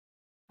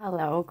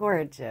Hello,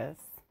 gorgeous.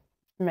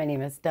 My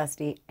name is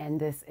Dusty, and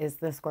this is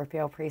the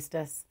Scorpio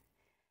Priestess.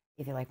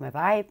 If you like my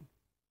vibe,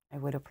 I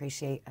would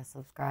appreciate a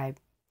subscribe.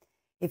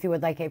 If you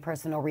would like a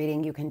personal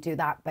reading, you can do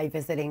that by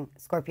visiting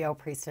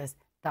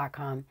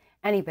scorpiopriestess.com.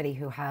 Anybody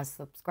who has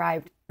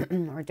subscribed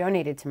or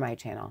donated to my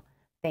channel,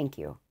 thank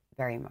you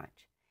very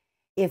much.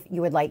 If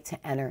you would like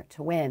to enter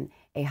to win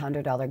a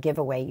 $100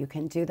 giveaway, you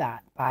can do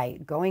that by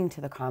going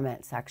to the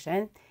comment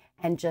section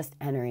and just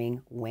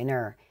entering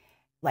winner,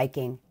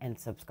 liking and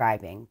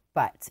subscribing.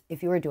 But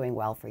if you are doing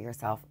well for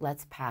yourself,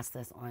 let's pass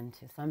this on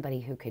to somebody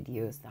who could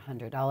use the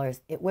 $100.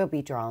 It will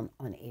be drawn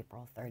on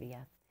April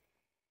 30th.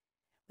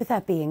 With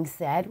that being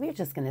said, we're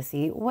just going to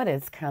see what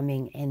is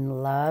coming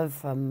in love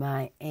from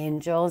my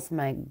angels,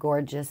 my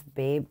gorgeous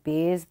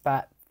babies.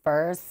 But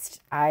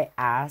first, I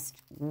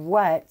asked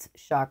what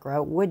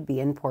chakra would be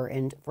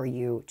important for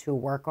you to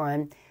work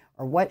on,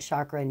 or what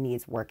chakra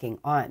needs working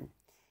on.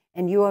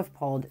 And you have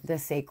pulled the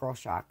sacral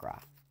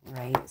chakra,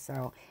 right?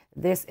 So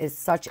this is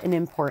such an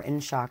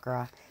important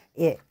chakra.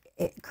 It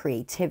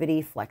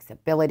creativity,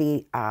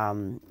 flexibility,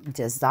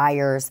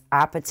 desires,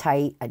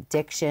 appetite,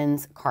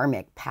 addictions,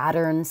 karmic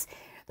patterns.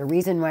 The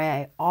reason why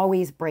I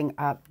always bring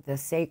up the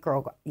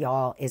sacral,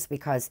 y'all, is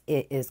because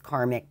it is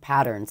karmic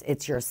patterns.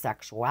 It's your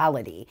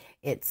sexuality.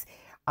 It's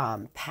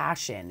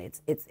passion.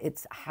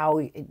 It's how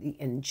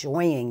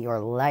enjoying your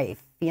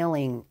life,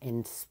 feeling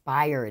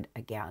inspired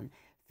again,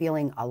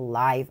 feeling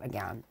alive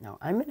again. Now,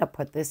 I'm going to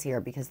put this here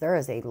because there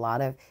is a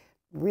lot of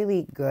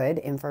really good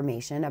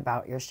information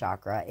about your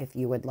chakra if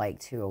you would like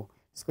to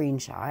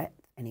screenshot, if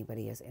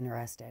anybody is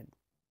interested.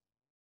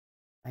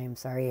 I am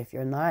sorry if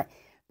you're not,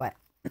 but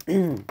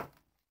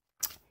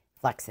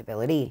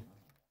flexibility.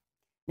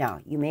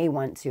 Now, you may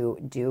want to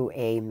do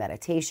a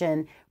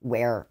meditation,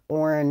 wear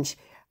orange,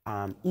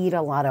 eat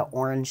a lot of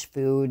orange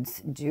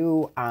foods,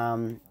 do,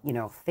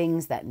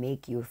 things that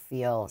make you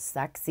feel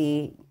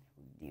sexy,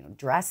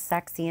 dress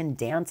sexy and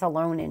dance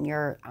alone in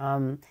your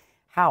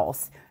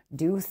house.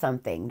 Do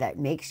something that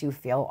makes you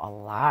feel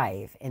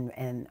alive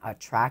and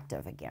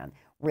attractive again.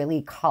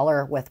 Really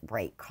color with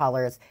bright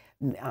colors.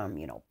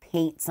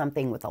 Paint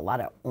something with a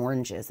lot of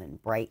oranges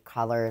and bright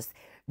colors.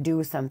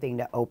 Do something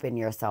to open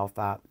yourself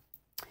up.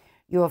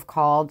 You have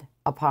called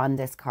upon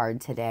this card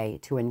today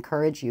to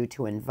encourage you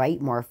to invite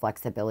more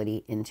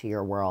flexibility into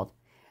your world.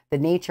 The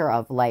nature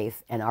of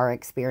life and our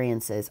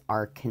experiences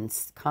are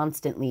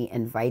constantly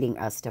inviting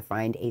us to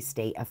find a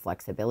state of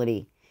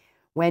flexibility.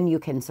 When you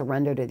can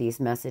surrender to these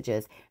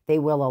messages, they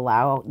will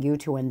allow you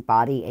to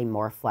embody a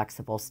more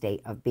flexible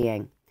state of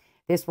being.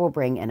 This will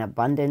bring an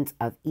abundance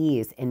of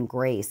ease and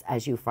grace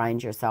as you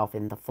find yourself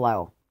in the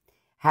flow.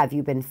 Have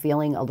you been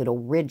feeling a little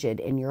rigid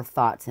in your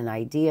thoughts and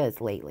ideas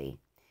lately?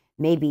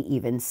 Maybe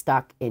even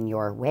stuck in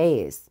your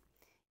ways?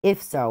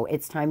 If so,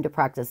 it's time to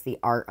practice the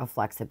art of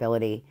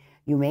flexibility.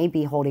 You may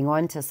be holding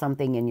on to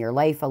something in your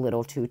life a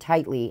little too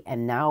tightly,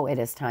 and now it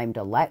is time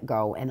to let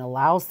go and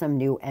allow some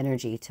new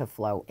energy to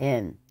flow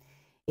in.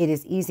 It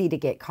is easy to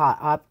get caught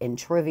up in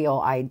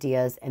trivial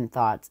ideas and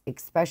thoughts,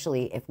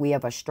 especially if we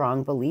have a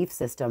strong belief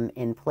system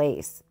in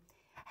place.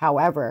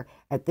 However,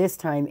 at this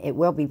time, it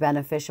will be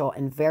beneficial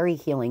and very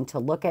healing to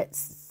look at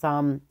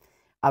some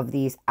of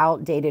these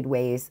outdated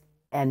ways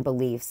and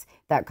beliefs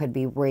that could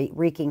be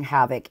wreaking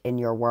havoc in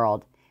your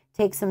world.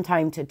 Take some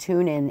time to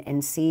tune in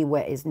and see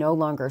what is no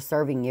longer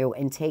serving you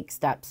and take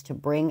steps to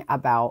bring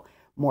about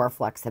more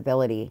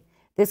flexibility.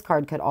 This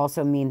card could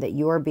also mean that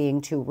you are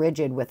being too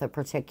rigid with a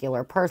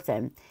particular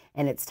person,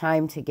 and it's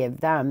time to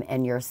give them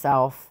and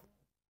yourself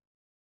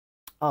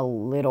a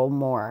little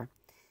more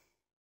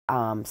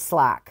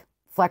slack.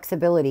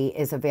 Flexibility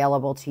is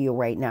available to you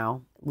right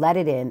now. Let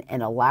it in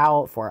and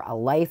allow for a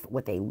life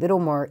with a little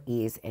more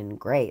ease and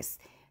grace.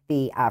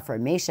 The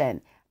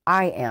affirmation,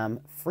 I am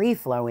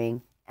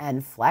free-flowing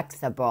and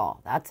flexible.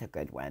 That's a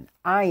good one.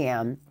 I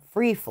am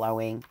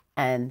free-flowing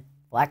and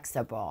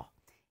flexible.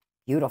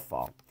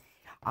 Beautiful.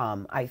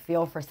 I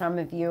feel for some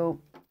of you,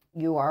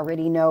 you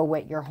already know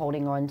what you're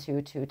holding on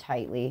to too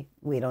tightly.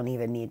 We don't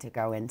even need to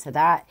go into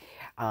that.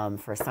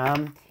 For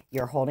some,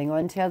 you're holding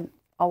on to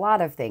a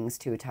lot of things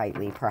too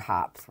tightly,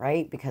 perhaps,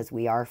 right? Because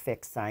we are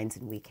fixed signs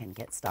and we can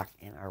get stuck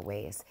in our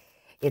ways.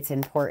 It's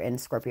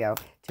important, Scorpio,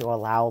 to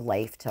allow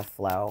life to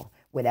flow.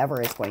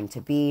 Whatever is going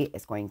to be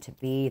is going to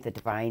be. The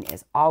divine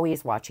is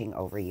always watching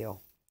over you.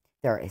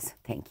 There is,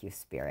 thank you,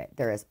 Spirit.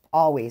 There is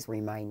always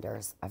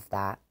reminders of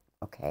that,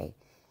 okay?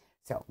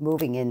 So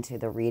moving into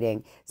the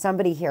reading,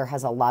 somebody here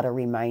has a lot of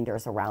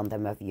reminders around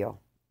them of you.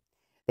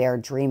 They're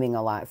dreaming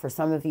a lot. For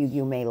some of you,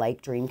 you may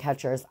like dream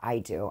catchers. I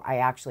do. I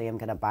actually am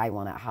going to buy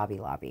one at Hobby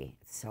Lobby.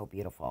 It's so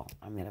beautiful.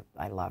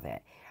 I love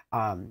it.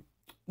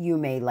 You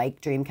may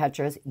like dream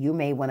catchers. You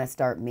may want to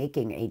start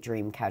making a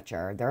dream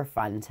catcher. They're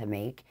fun to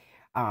make.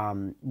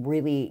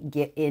 Really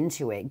get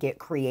into it, get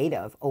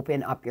creative,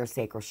 open up your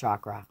sacral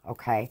chakra,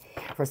 okay?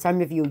 For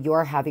some of you,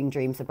 you're having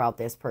dreams about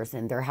this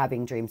person. They're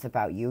having dreams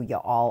about you. You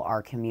all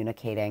are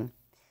communicating.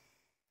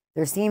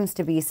 There seems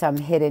to be some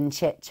hidden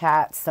chit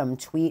chats, some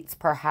tweets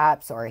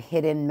perhaps, or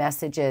hidden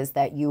messages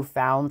that you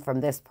found from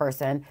this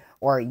person,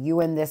 or you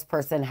and this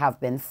person have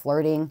been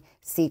flirting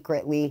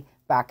secretly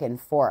back and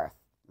forth,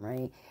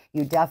 right?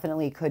 You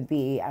definitely could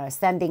be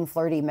sending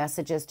flirty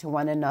messages to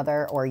one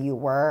another, or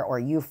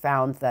you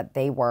found that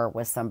they were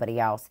with somebody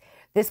else.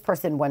 This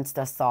person wants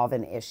to solve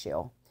an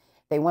issue.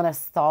 They want to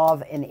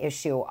solve an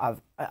issue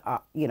of,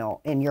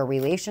 in your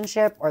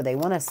relationship, or they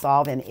want to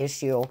solve an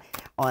issue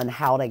on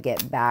how to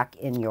get back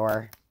in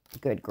your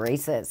good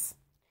graces.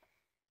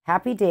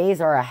 Happy days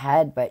are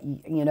ahead, but,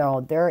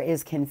 there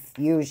is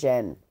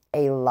confusion,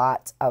 a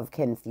lot of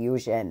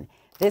confusion.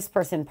 This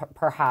person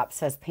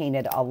perhaps has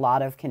painted a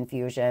lot of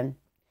confusion.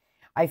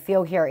 I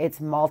feel here it's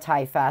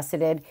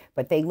multifaceted,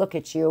 but they look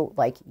at you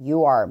like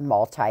you are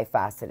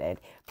multifaceted.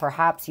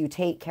 Perhaps you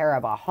take care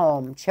of a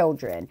home,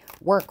 children,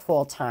 work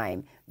full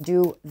time,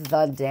 do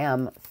the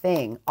damn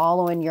thing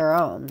all on your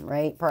own,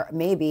 right?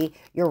 Maybe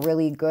you're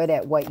really good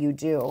at what you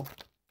do.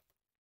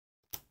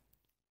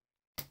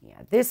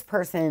 Yeah, this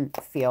person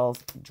feels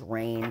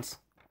drained.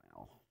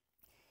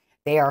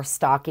 They are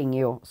stalking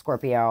you,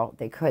 Scorpio.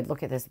 They could.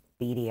 Look at this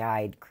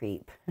beady-eyed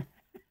creep.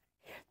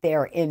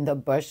 They're in the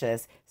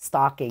bushes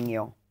stalking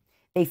you.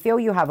 They feel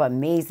you have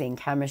amazing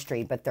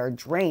chemistry, but they're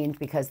drained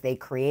because they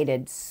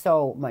created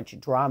so much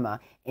drama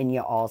in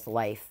you all's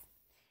life.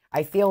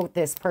 I feel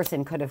this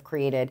person could have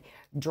created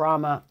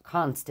drama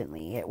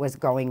constantly. It was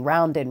going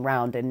round and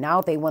round, and now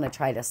they want to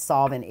try to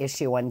solve an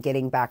issue on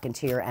getting back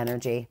into your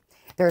energy.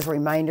 There's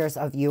reminders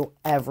of you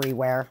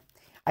everywhere.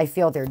 I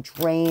feel they're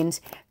drained.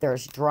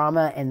 There's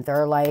drama in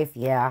their life.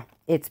 Yeah,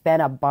 it's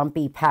been a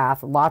bumpy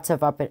path. Lots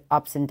of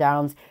ups and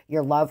downs.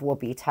 Your love will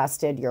be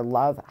tested. Your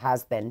love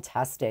has been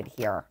tested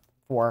here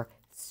for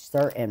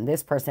certain.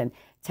 This person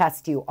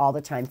tests you all the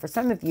time. For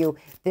some of you,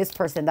 this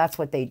person, that's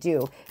what they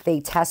do. They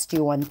test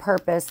you on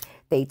purpose.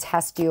 They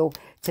test you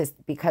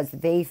because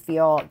they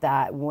feel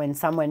that when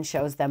someone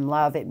shows them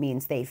love, it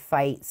means they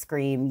fight,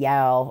 scream,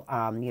 yell,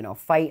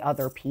 fight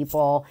other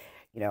people.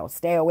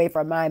 Stay away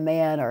from my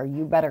man, or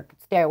you better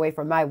stay away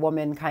from my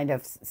woman kind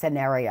of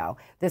scenario.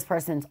 This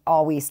person's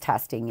always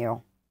testing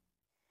you.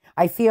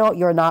 I feel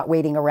you're not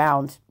waiting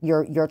around.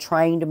 You're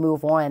trying to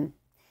move on,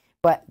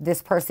 but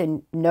this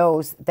person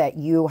knows that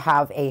you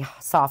have a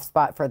soft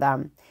spot for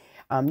them.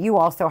 You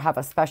also have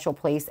a special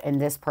place in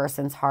this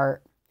person's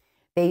heart.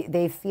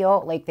 They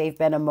feel like they've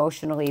been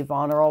emotionally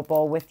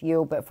vulnerable with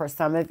you, but for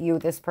some of you,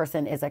 this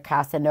person is a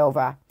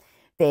Casanova.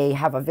 They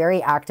have a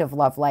very active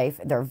love life.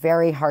 They're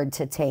very hard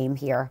to tame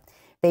here.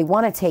 They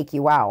want to take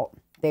you out.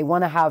 They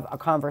want to have a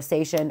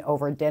conversation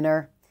over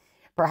dinner.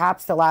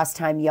 Perhaps the last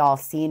time y'all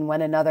seen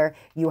one another,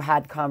 you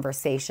had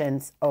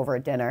conversations over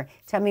dinner.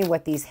 Tell me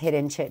what these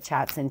hidden chit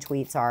chats and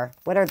tweets are.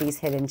 What are these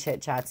hidden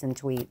chit chats and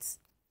tweets?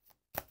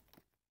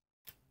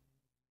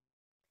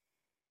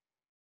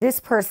 This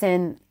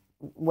person,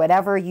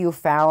 whatever you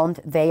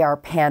found, they are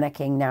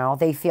panicking now.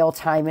 They feel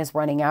time is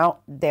running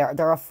out.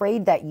 They're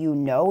afraid that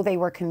they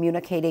were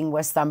communicating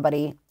with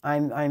somebody.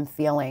 I'm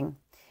feeling.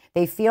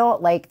 They feel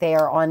like they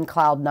are on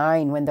cloud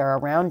nine when they're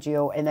around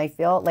you, and I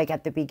feel like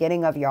at the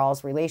beginning of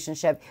y'all's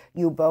relationship,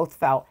 you both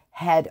felt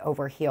head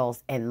over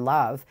heels in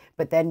love,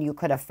 but then you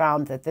could have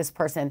found that this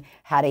person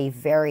had a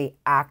very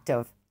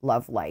active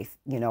love life.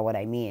 You know what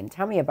I mean?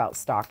 Tell me about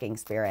stalking,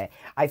 Spirit.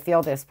 I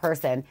feel this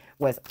person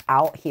was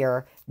out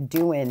here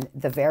doing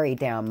the very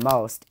damn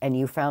most, and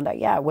you found out,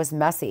 yeah, it was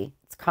messy.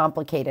 It's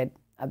complicated,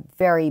 a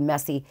very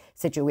messy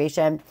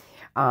situation.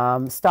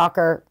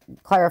 Stalker,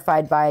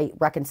 clarified by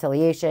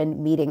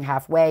reconciliation, meeting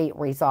halfway,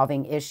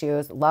 resolving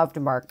issues, loved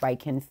marked by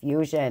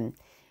confusion.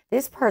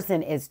 This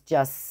person is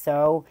just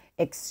so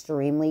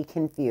extremely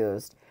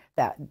confused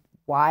that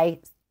why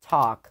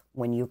talk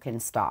when you can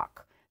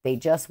stalk? They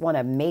just want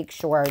to make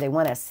sure, they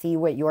want to see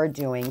what you're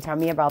doing. Tell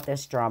me about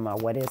this drama.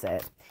 What is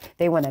it?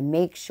 They want to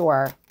make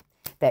sure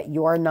that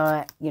you're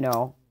not,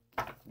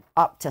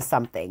 up to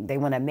something. They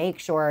want to make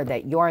sure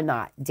that you're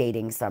not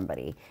dating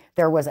somebody.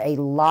 There was a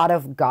lot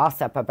of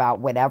gossip about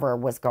whatever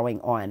was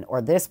going on,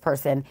 or this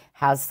person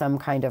has some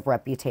kind of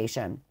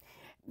reputation.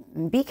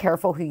 Be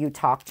careful who you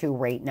talk to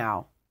right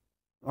now,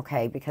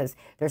 okay? Because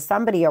there's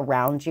somebody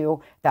around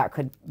you that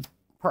could,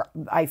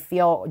 I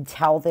feel,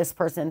 tell this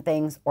person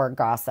things or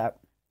gossip.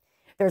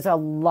 There's a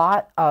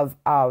lot of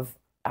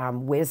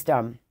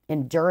wisdom,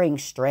 enduring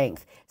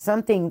strength.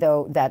 Something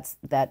though that's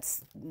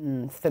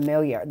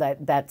familiar,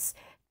 that's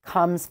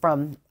comes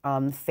from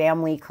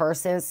family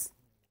curses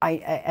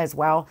as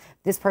well.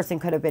 This person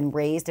could have been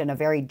raised in a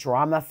very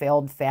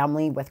drama-filled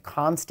family with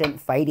constant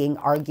fighting,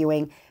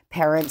 arguing,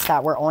 parents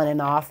that were on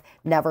and off,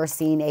 never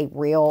seen a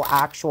real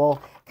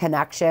actual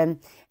connection,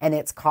 and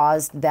it's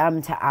caused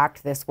them to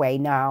act this way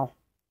now.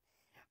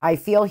 I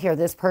feel here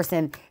this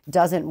person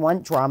doesn't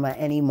want drama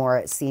anymore,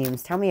 it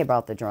seems. Tell me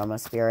about the drama,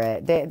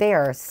 Spirit. They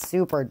are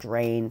super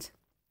drained.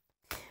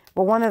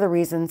 Well, one of the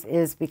reasons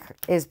is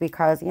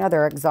because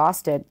they're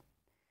exhausted.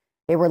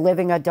 They were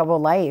living a double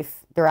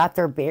life. They're at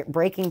their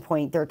breaking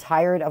point. They're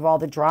tired of all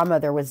the drama.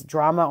 There was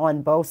drama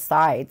on both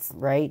sides,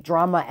 right?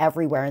 Drama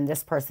everywhere in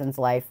this person's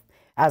life,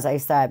 as I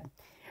said.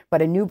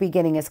 but a new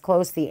beginning is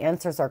close. The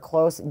answers are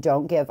close.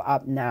 Don't give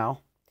up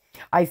now.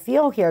 I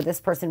feel here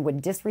this person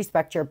would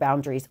disrespect your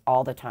boundaries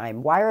all the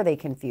time. Why are they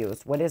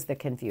confused? What is the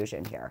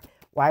confusion here?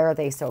 Why are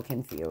they so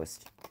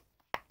confused?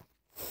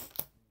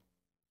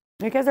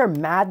 Because they're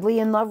madly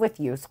in love with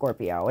you,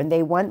 Scorpio, and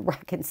they want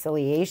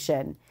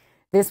reconciliation.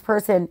 This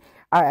person,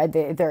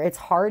 it's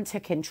hard to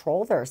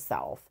control their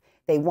self.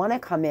 They want to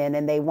come in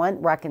and they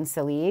want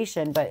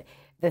reconciliation, but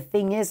the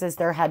thing is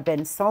there had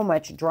been so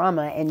much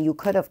drama, and you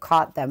could have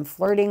caught them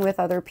flirting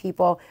with other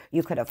people.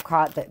 You could have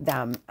caught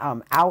them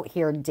out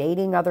here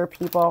dating other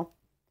people.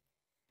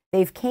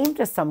 They've came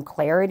to some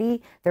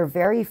clarity. They're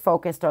very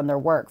focused on their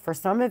work. For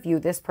some of you,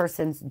 this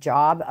person's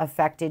job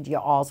affected you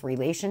all's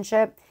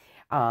relationship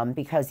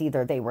because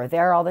either they were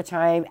there all the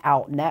time,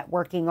 out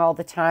networking all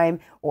the time,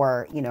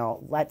 or, you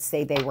know, let's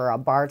say they were a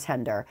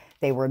bartender.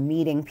 They were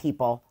meeting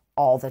people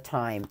all the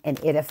time,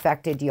 and it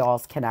affected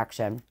y'all's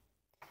connection.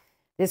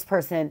 This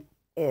person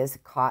is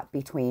caught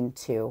between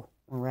two,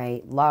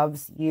 right?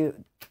 Loves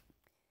you.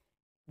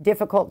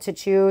 Difficult to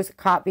choose,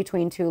 caught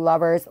between two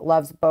lovers,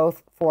 loves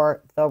both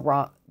for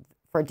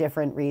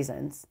different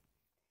reasons.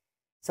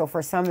 So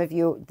for some of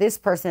you, this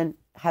person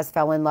has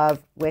fell in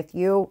love with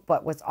you,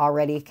 but was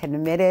already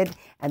committed.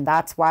 And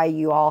that's why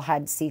you all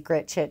had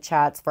secret chit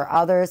chats. For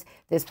others,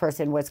 this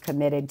person was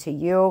committed to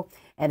you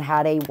and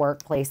had a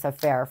workplace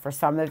affair. For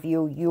some of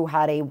you, you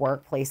had a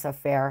workplace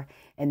affair.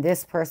 And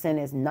this person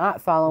is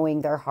not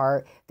following their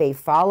heart. They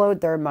followed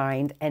their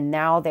mind, and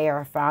now they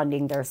are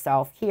finding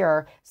themselves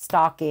here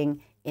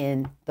stalking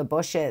in the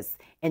bushes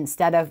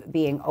instead of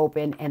being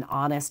open and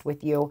honest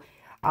with you.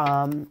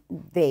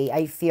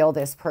 I feel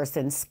this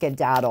person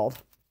skedaddled.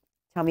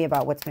 Tell me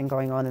about what's been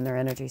going on in their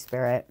energy,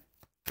 Spirit.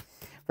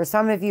 For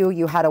some of you,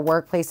 you had a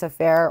workplace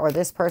affair, or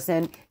this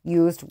person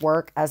used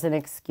work as an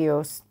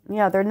excuse.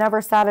 Yeah, they're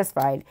never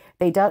satisfied.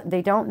 They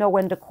don't know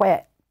when to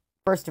quit.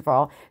 First of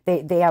all,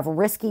 they have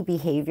risky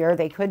behavior.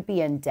 They could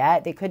be in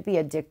debt. They could be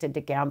addicted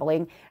to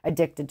gambling,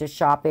 addicted to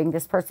shopping.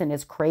 This person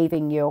is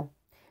craving you.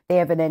 They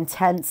have an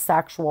intense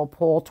sexual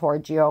pull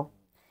towards you.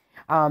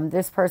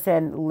 This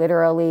person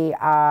literally,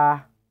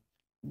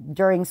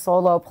 during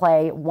solo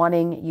play,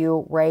 wanting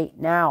you right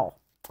now.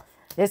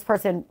 This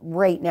person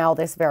right now,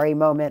 this very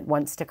moment,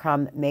 wants to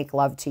come make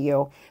love to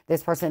you.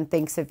 This person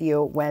thinks of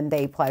you when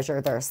they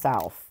pleasure their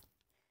self.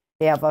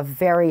 They have a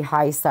very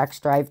high sex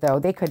drive, though.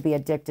 They could be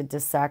addicted to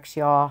sex,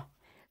 y'all.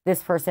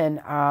 This person,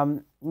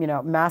 you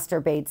know,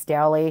 masturbates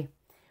daily,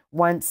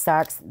 wants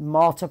sex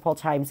multiple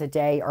times a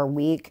day or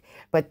week,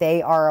 but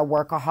they are a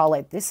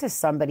workaholic. This is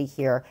somebody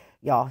here,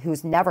 y'all,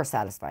 who's never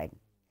satisfied,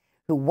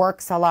 who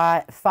works a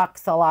lot,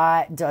 fucks a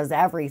lot, does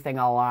everything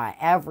a lot,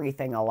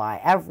 everything a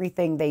lot.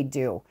 Everything they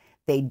do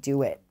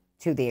it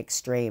to the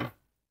extreme.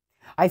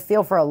 I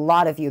feel for a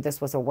lot of you,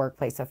 this was a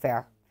workplace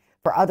affair.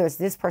 For others,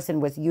 this person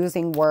was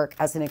using work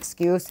as an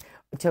excuse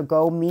to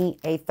go meet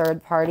a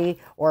third party,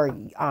 or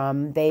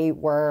they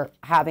were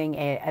having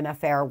an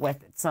affair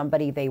with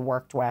somebody they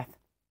worked with.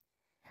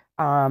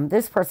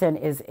 This person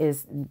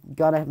is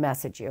going to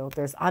message you.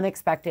 There's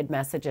unexpected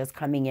messages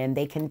coming in.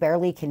 They can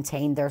barely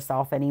contain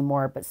themselves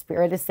anymore, but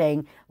Spirit is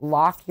saying,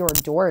 lock your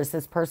doors.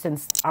 This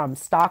person's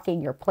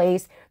stalking your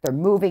place. They're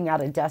moving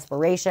out of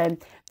desperation.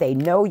 They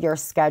know your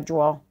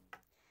schedule.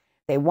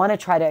 They want to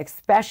try to,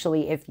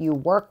 especially if you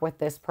work with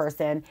this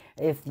person,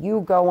 if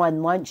you go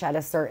on lunch at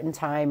a certain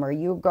time or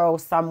you go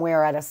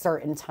somewhere at a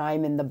certain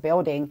time in the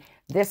building,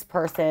 this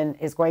person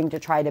is going to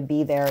try to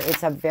be there.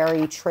 It's a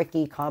very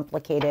tricky,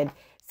 complicated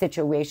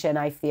situation,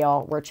 I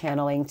feel we're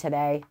channeling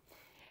today.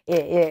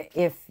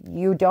 If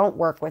you don't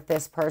work with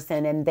this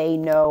person and they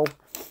know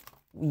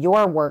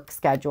your work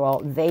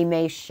schedule, they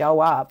may show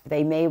up.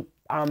 They may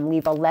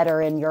leave a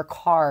letter in your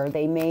car.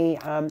 They may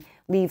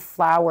leave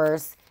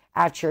flowers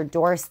at your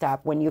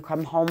doorstep when you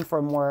come home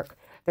from work.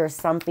 There's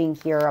something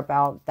here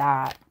about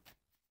that.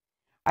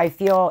 I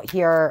feel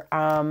here,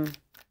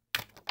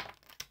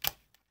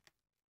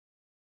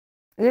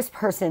 this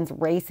person's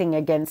racing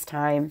against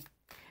time.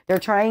 They're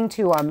trying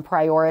to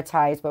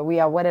prioritize, but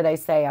what did I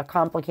say? A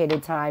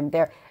complicated time.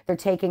 They're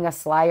taking a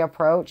sly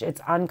approach.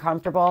 It's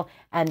uncomfortable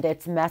and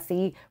it's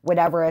messy.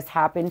 Whatever has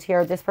happened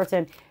here, this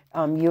person,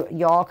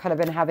 y'all could have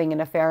been having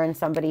an affair and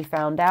somebody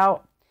found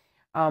out.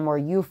 Or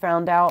you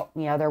found out.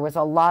 Yeah, there was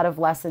a lot of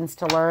lessons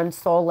to learn,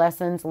 soul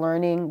lessons,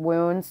 learning,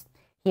 wounds,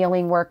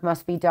 healing work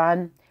must be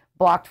done,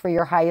 blocked for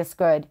your highest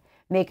good.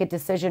 Make a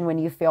decision when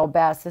you feel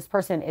best. This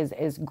person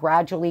is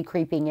gradually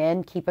creeping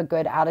in. Keep a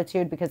good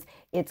attitude because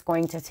it's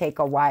going to take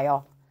a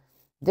while.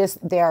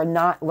 They are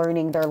not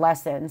learning their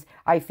lessons.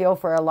 I feel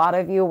for a lot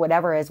of you,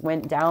 whatever has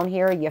went down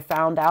here, you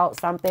found out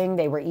something.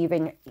 They were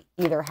even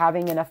either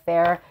having an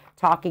affair,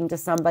 talking to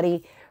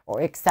somebody,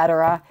 or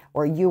etc.,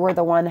 or you were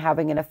the one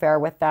having an affair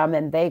with them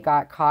and they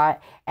got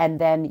caught, and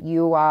then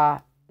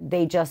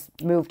they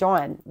just moved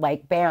on,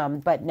 like bam.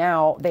 But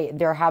now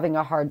they're having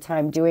a hard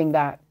time doing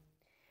that.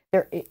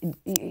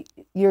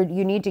 You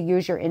need to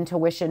use your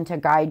intuition to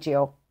guide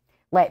you.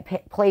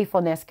 Let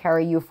playfulness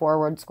carry you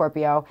forward,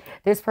 Scorpio.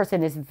 This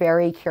person is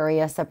very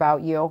curious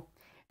about you.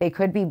 They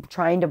could be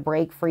trying to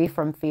break free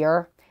from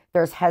fear.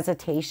 There's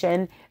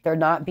hesitation. They're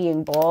not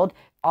being bold.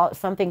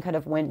 Something could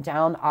have went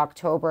down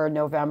October,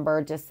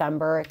 November,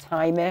 December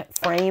time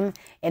frame,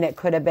 and it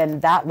could have been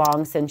that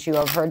long since you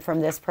have heard from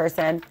this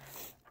person.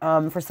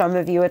 For some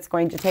of you, it's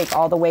going to take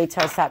all the way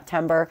till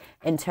September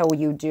until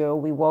you do.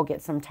 We will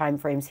get some time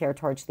frames here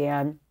towards the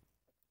end.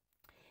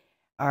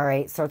 All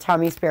right, so tell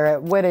me,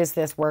 Spirit, what is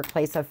this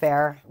workplace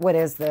affair? What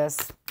is this?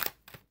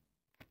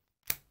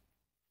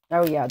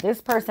 Oh, yeah,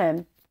 this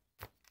person,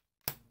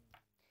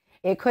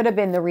 it could have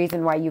been the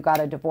reason why you got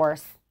a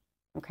divorce,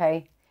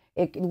 okay?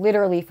 It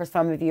literally, for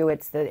some of you,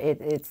 it's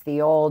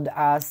the old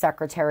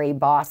secretary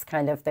boss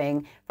kind of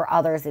thing. For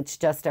others, it's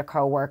just a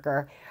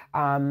coworker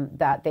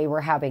that they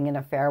were having an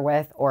affair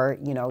with, or,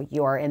 you know,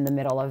 you're in the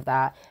middle of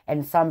that.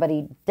 And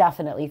somebody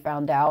definitely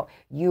found out.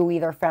 You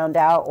either found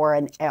out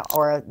or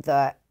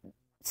the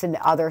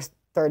other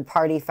third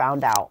party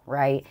found out,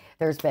 right?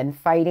 There's been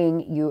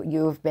fighting.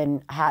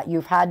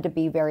 You've had to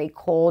be very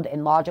cold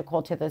and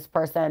logical to this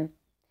person.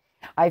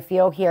 I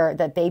feel here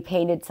that they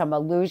painted some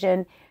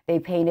illusion. They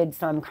painted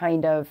some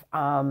kind of,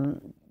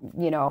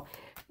 you know,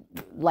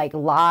 like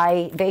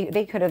lie.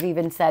 They could have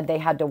even said they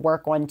had to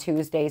work on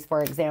Tuesdays,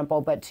 for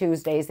example, but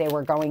Tuesdays they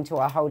were going to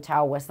a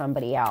hotel with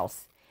somebody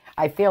else.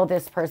 I feel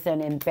this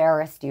person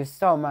embarrassed you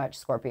so much,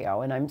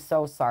 Scorpio, and I'm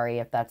so sorry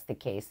if that's the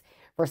case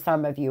for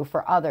some of you.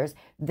 For others,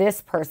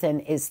 this person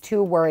is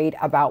too worried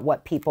about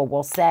what people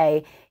will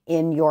say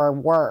in your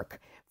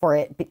work for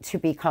it to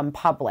become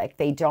public.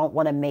 They don't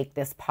want to make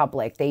this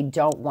public. They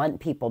don't want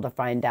people to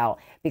find out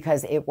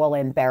because it will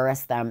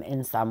embarrass them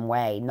in some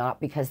way, not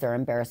because they're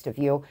embarrassed of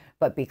you,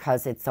 but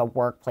because it's a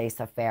workplace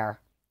affair.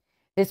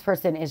 This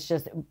person is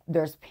just,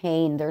 there's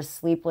pain, there's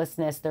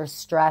sleeplessness, there's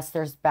stress,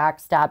 there's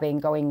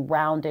backstabbing going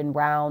round and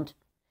round.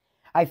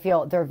 I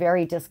feel they're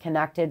very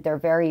disconnected. They're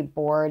very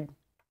bored.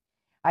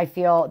 I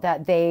feel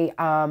that they,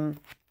 yeah,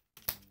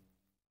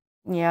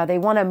 they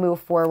want to move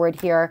forward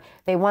here.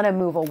 They want to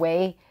move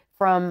away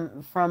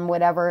from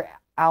whatever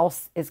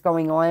else is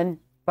going on.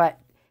 But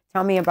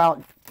tell me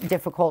about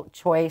difficult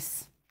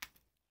choice.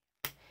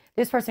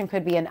 This person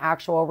could be in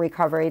actual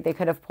recovery. They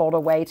could have pulled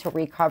away to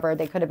recover.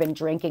 They could have been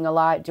drinking a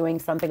lot, doing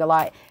something a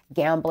lot,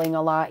 gambling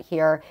a lot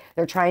here.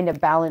 They're trying to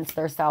balance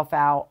themselves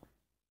out.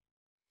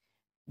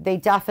 They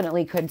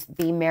definitely could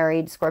be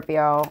married,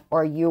 Scorpio,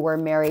 or you were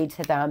married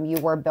to them. You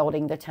were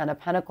building the Ten of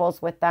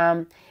Pentacles with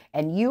them,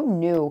 and you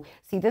knew.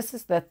 See, this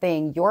is the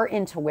thing. Your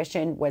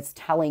intuition was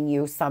telling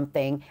you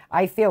something.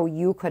 I feel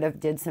you could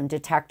have did some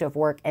detective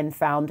work and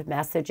found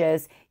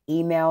messages,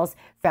 emails,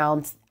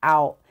 found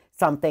out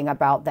something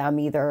about them,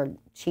 either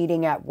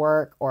cheating at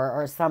work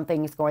or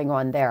something's going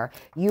on there.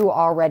 You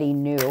already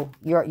knew.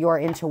 Your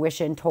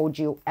intuition told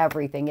you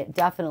everything. It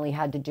definitely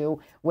had to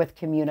do with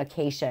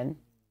communication.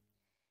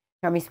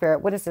 Tell me, Spirit,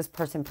 what is this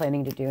person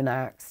planning to do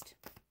next?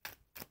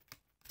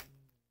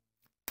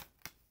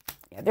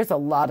 Yeah, there's a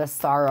lot of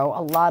sorrow,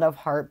 a lot of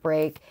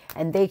heartbreak,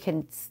 and they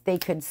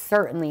could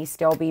certainly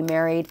still be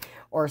married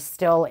or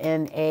still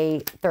in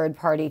a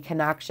third-party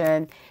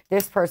connection.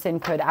 This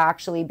person could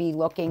actually be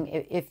looking,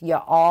 if you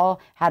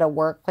all had a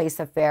workplace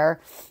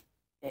affair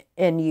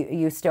and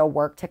you still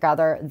work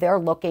together, they're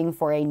looking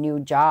for a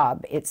new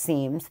job, it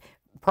seems.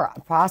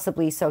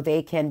 Possibly so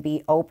they can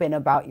be open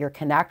about your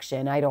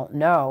connection. I don't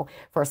know.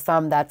 For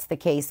some, that's the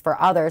case. For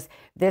others,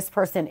 this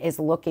person is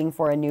looking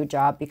for a new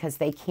job because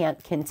they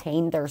can't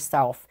contain their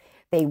self.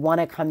 They want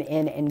to come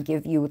in and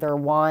give you their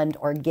wand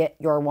or get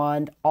your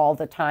wand all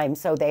the time.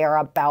 So they are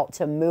about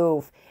to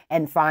move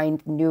and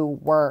find new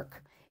work.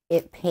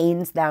 It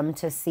pains them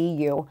to see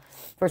you.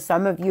 For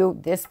some of you,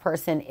 this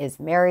person is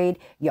married.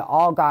 You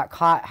all got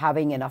caught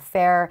having an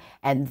affair,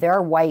 and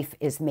their wife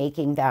is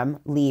making them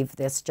leave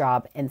this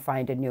job and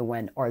find a new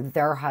one, or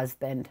their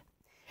husband.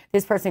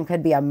 This person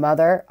could be a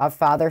mother, a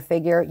father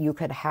figure. You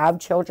could have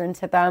children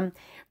to them.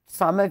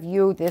 Some of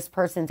you, this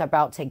person's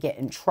about to get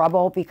in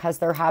trouble because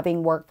they're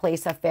having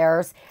workplace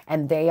affairs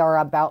and they are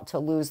about to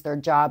lose their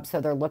job, so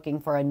they're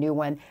looking for a new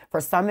one. For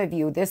some of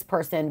you, this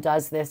person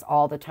does this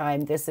all the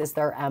time. This is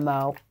their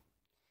MO.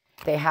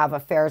 They have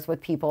affairs with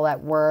people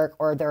at work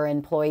or their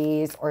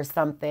employees or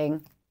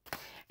something,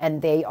 and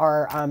they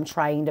are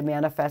trying to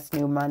manifest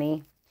new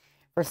money.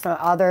 For some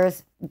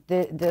others,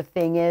 the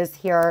thing is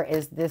here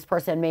is this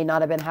person may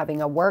not have been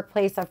having a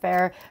workplace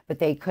affair, but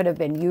they could have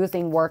been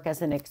using work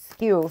as an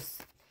excuse,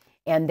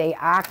 and they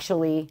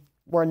actually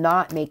were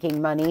not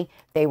making money.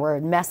 They were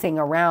messing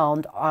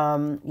around.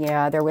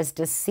 Yeah, there was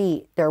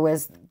deceit, there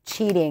was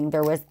cheating,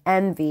 there was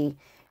envy,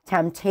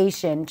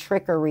 temptation,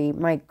 trickery.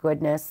 My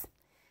goodness.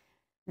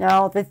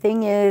 Now, the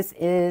thing is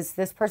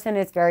this person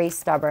is very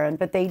stubborn,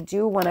 but they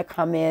do want to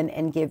come in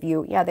and give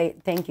you, yeah,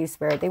 thank you,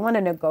 Spirit. They want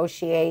to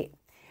negotiate.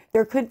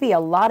 There could be a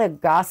lot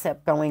of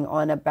gossip going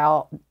on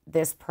about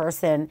this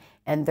person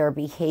and their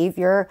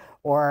behavior,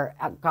 or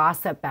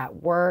gossip at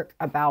work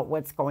about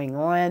what's going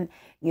on.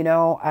 You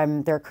know,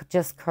 there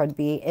just could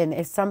be. And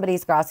if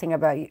somebody's gossiping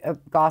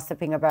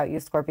about you,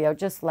 Scorpio,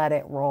 just let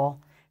it roll.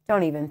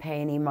 Don't even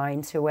pay any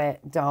mind to it.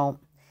 Don't.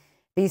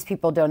 These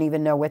people don't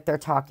even know what they're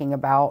talking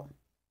about.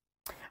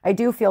 I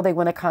do feel they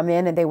want to come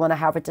in and they want to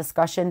have a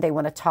discussion. They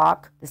want to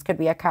talk. This could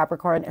be a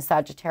Capricorn, a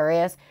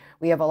Sagittarius.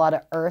 We have a lot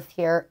of earth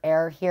here,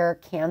 air here,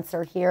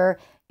 Cancer here,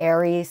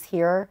 Aries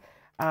here,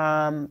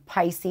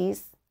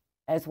 Pisces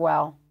as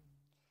well.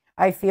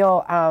 I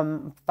feel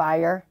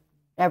fire.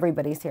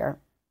 Everybody's here.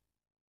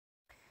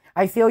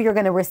 I feel you're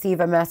going to receive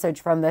a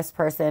message from this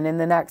person in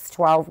the next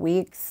 12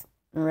 weeks,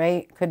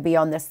 right? Could be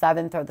on the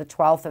 7th or the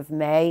 12th of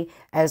May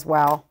as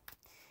well.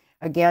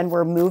 Again,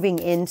 we're moving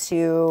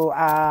into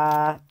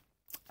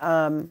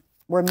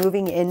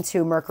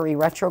Mercury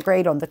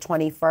retrograde on the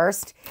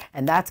 21st,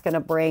 and that's going to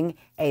bring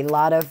a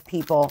lot of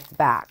people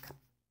back.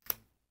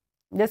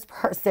 This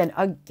person,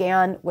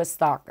 again, was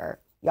stalker.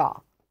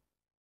 Y'all.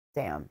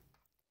 Damn.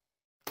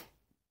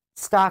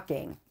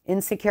 Stalking.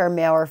 Insecure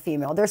male or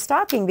female. They're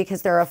stalking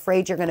because they're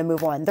afraid you're going to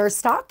move on. They're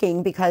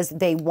stalking because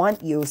they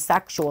want you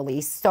sexually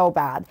so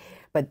bad.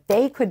 But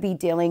they could be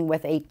dealing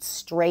with a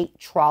straight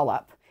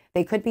trollop.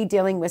 They could be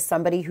dealing with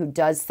somebody who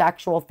does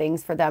sexual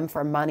things for them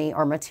for money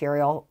or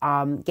material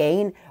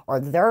gain. Or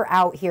they're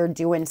out here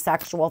doing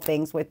sexual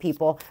things with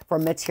people for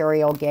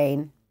material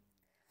gain.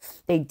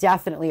 They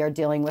definitely are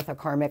dealing with a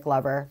karmic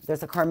lover.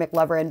 There's a karmic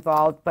lover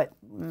involved. But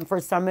for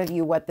some of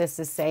you, what this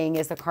is saying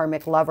is a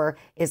karmic lover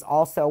is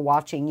also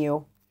watching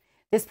you.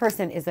 This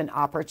person is an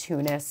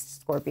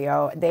opportunist,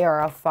 Scorpio. They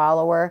are a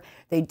follower.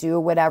 They do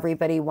what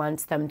everybody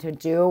wants them to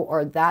do,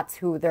 or that's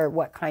who they're,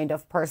 what kind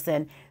of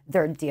person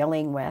they're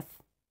dealing with.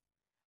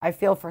 I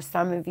feel for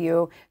some of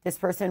you, this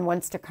person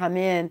wants to come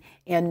in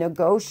and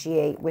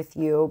negotiate with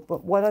you,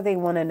 but what do they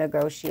want to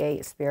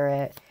negotiate,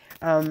 Spirit?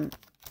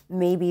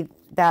 Maybe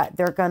that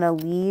they're going to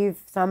leave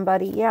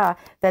somebody, yeah,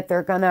 that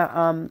they're going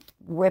to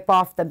rip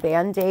off the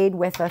Band-Aid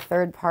with a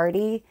third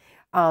party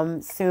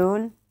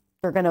soon.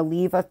 They're going to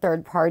leave a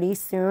third party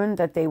soon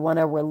that they want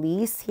to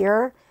release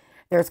here.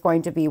 There's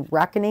going to be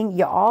reckoning.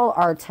 You all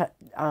are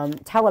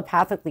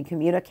telepathically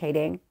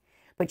communicating,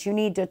 but you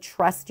need to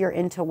trust your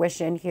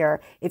intuition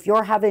here. If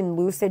you're having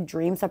lucid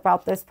dreams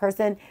about this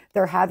person,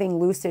 they're having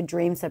lucid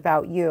dreams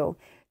about you.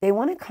 They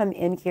want to come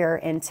in here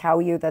and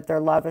tell you that their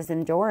love is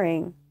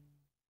enduring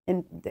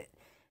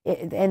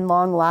and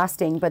long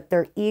lasting, but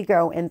their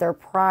ego and their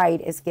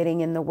pride is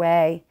getting in the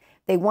way.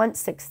 They want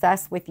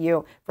success with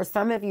you. For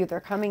some of you, they're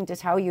coming to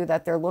tell you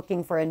that they're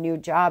looking for a new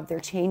job. They're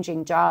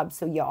changing jobs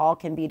so you all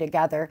can be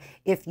together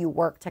if you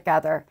work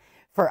together.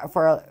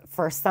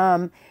 For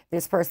some,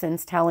 this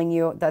person's telling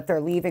you that they're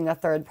leaving a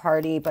third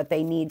party, but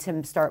they need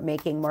to start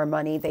making more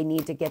money. They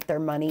need to get their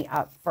money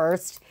up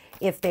first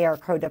if they are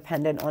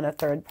codependent on a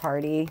third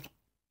party.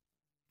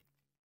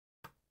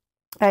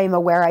 I am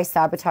aware I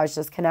sabotaged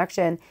this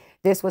connection.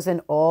 This was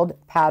an old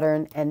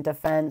pattern and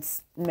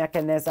defense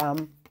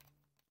mechanism.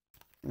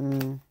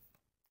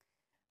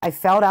 I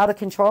felt out of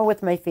control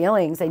with my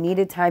feelings. I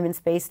needed time and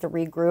space to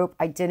regroup.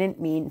 I didn't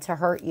mean to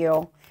hurt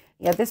you.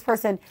 Yeah, this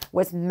person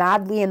was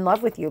madly in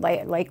love with you,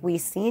 like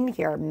we've seen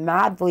here,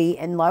 madly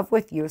in love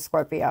with you,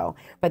 Scorpio.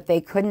 But they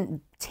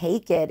couldn't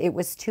take it. It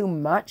was too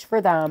much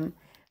for them.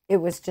 It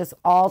was just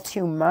all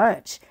too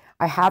much.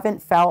 I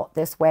haven't felt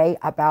this way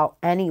about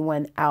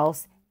anyone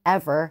else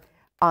ever.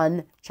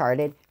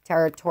 Uncharted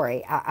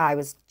territory. I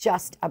was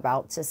just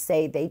about to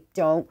say they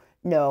don't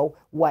know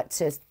what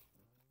to.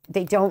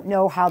 They don't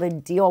know how to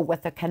deal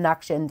with a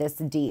connection this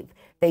deep.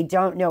 They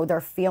don't know their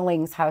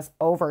feelings has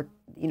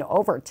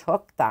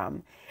overtook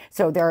them.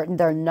 So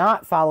they're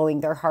not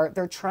following their heart.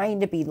 They're trying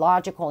to be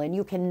logical, and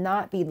you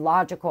cannot be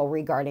logical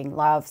regarding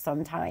love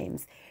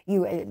sometimes.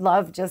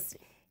 Love just,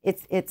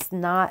 it's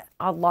not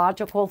a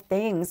logical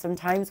thing.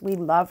 Sometimes we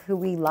love who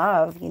we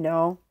love, you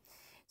know.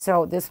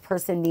 So this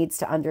person needs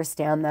to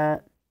understand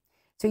that.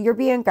 So you're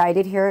being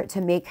guided here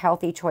to make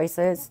healthy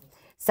choices.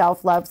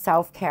 Self-love,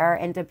 self-care,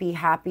 and to be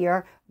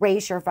happier.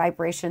 Raise your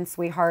vibration,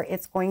 sweetheart.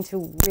 It's going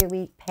to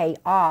really pay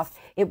off.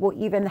 It will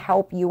even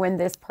help you in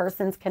this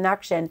person's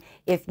connection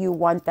if you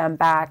want them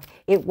back.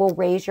 It will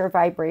raise your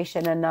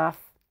vibration enough.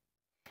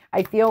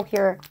 I feel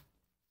here,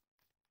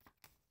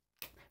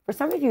 for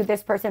some of you,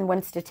 this person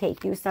wants to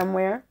take you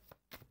somewhere.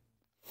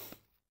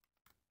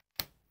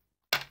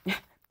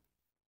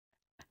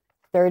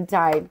 Third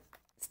time,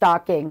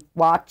 stalking,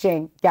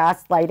 watching,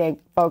 gaslighting,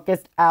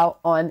 focused out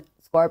on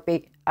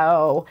Scorpio.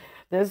 Oh,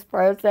 this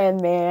person,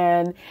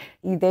 man,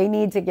 they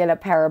need to get a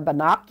pair of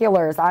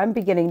binoculars. I'm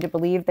beginning to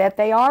believe that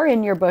they are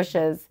in your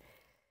bushes.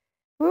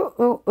 Ooh,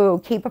 ooh,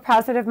 ooh. Keep a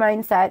positive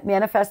mindset.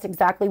 Manifest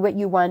exactly what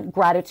you want.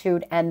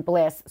 Gratitude and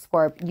bliss,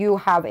 Scorp. You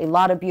have a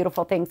lot of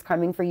beautiful things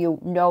coming for you.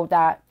 Know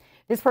that.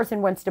 This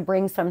person wants to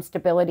bring some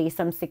stability,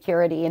 some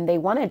security, and they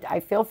wanted, I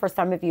feel for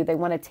some of you, they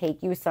want to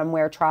take you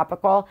somewhere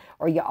tropical,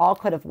 or you all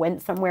could have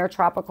went somewhere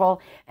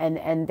tropical,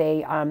 and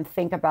they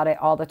think about it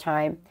all the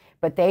time.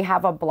 But they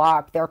have a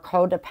block. They're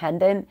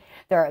codependent.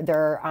 They're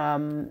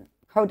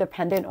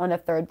codependent on a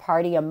third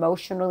party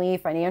emotionally,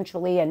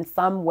 financially, in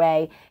some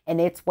way, and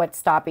it's what's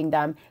stopping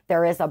them.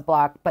 There is a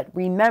block. But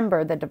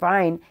remember, the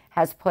divine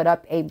has put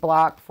up a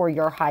block for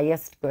your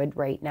highest good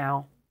right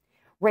now.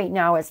 Right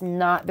now is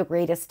not the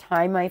greatest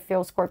time, I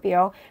feel,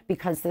 Scorpio,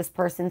 because this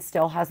person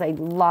still has a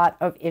lot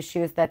of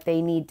issues that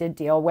they need to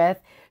deal with.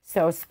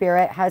 So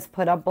Spirit has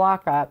put a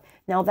block up.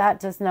 Now,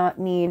 that does not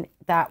mean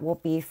that will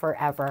be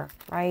forever,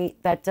 right?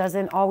 That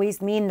doesn't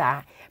always mean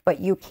that. But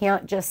you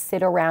can't just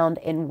sit around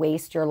and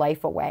waste your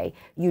life away.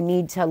 You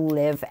need to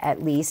live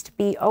at least.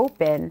 Be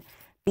open.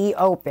 Be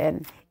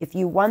open. If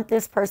you want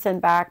this person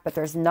back, but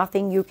there's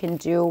nothing you can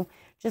do,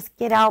 just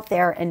get out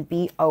there and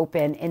be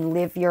open and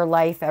live your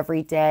life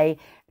every day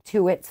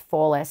to its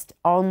fullest.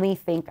 Only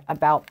think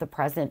about the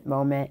present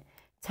moment.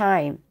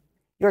 Time.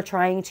 You're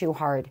trying too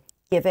hard.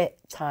 Give it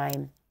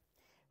time.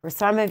 For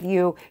some of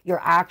you,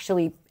 you're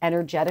actually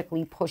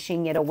energetically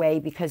pushing it away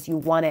because you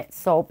want it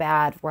so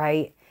bad,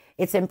 right?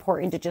 It's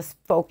important to just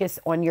focus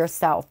on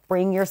yourself.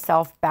 Bring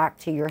yourself back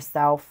to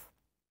yourself.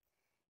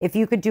 If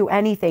you could do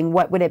anything,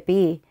 what would it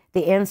be?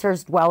 The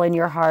answers dwell in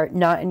your heart,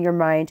 not in your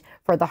mind,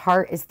 for the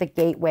heart is the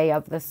gateway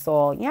of the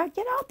soul. Yeah,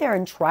 get out there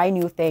and try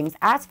new things.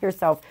 Ask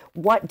yourself,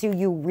 what do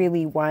you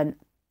really want?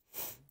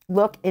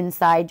 Look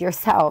inside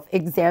yourself.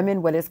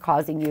 Examine what is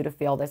causing you to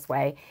feel this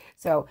way.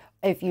 So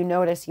if you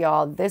notice,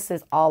 y'all, this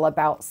is all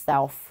about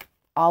self.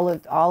 All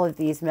of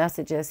these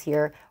messages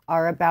here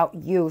are about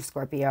you,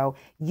 Scorpio.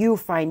 You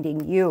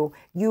finding you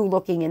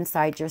looking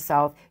inside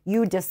yourself,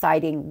 you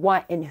deciding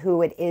what and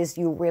who it is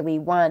you really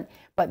want.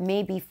 But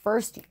maybe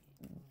first,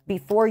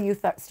 before you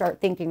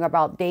start thinking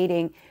about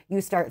dating, you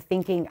start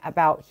thinking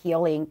about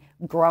healing,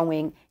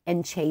 growing,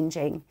 and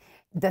changing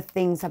the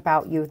things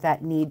about you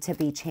that need to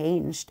be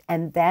changed.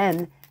 And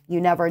then you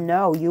never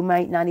know, you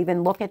might not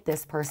even look at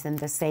this person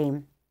the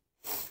same.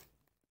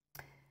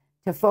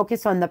 To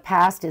focus on the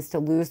past is to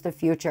lose the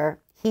future.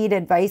 Heed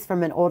advice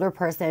from an older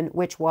person,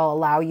 which will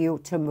allow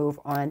you to move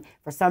on.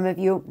 For some of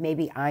you,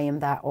 maybe I am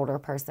that older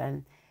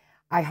person.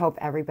 I hope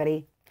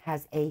everybody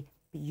has a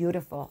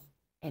beautiful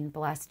and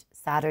blessed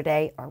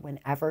Saturday or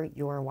whenever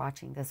you are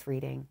watching this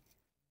reading.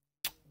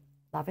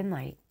 Love and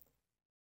light.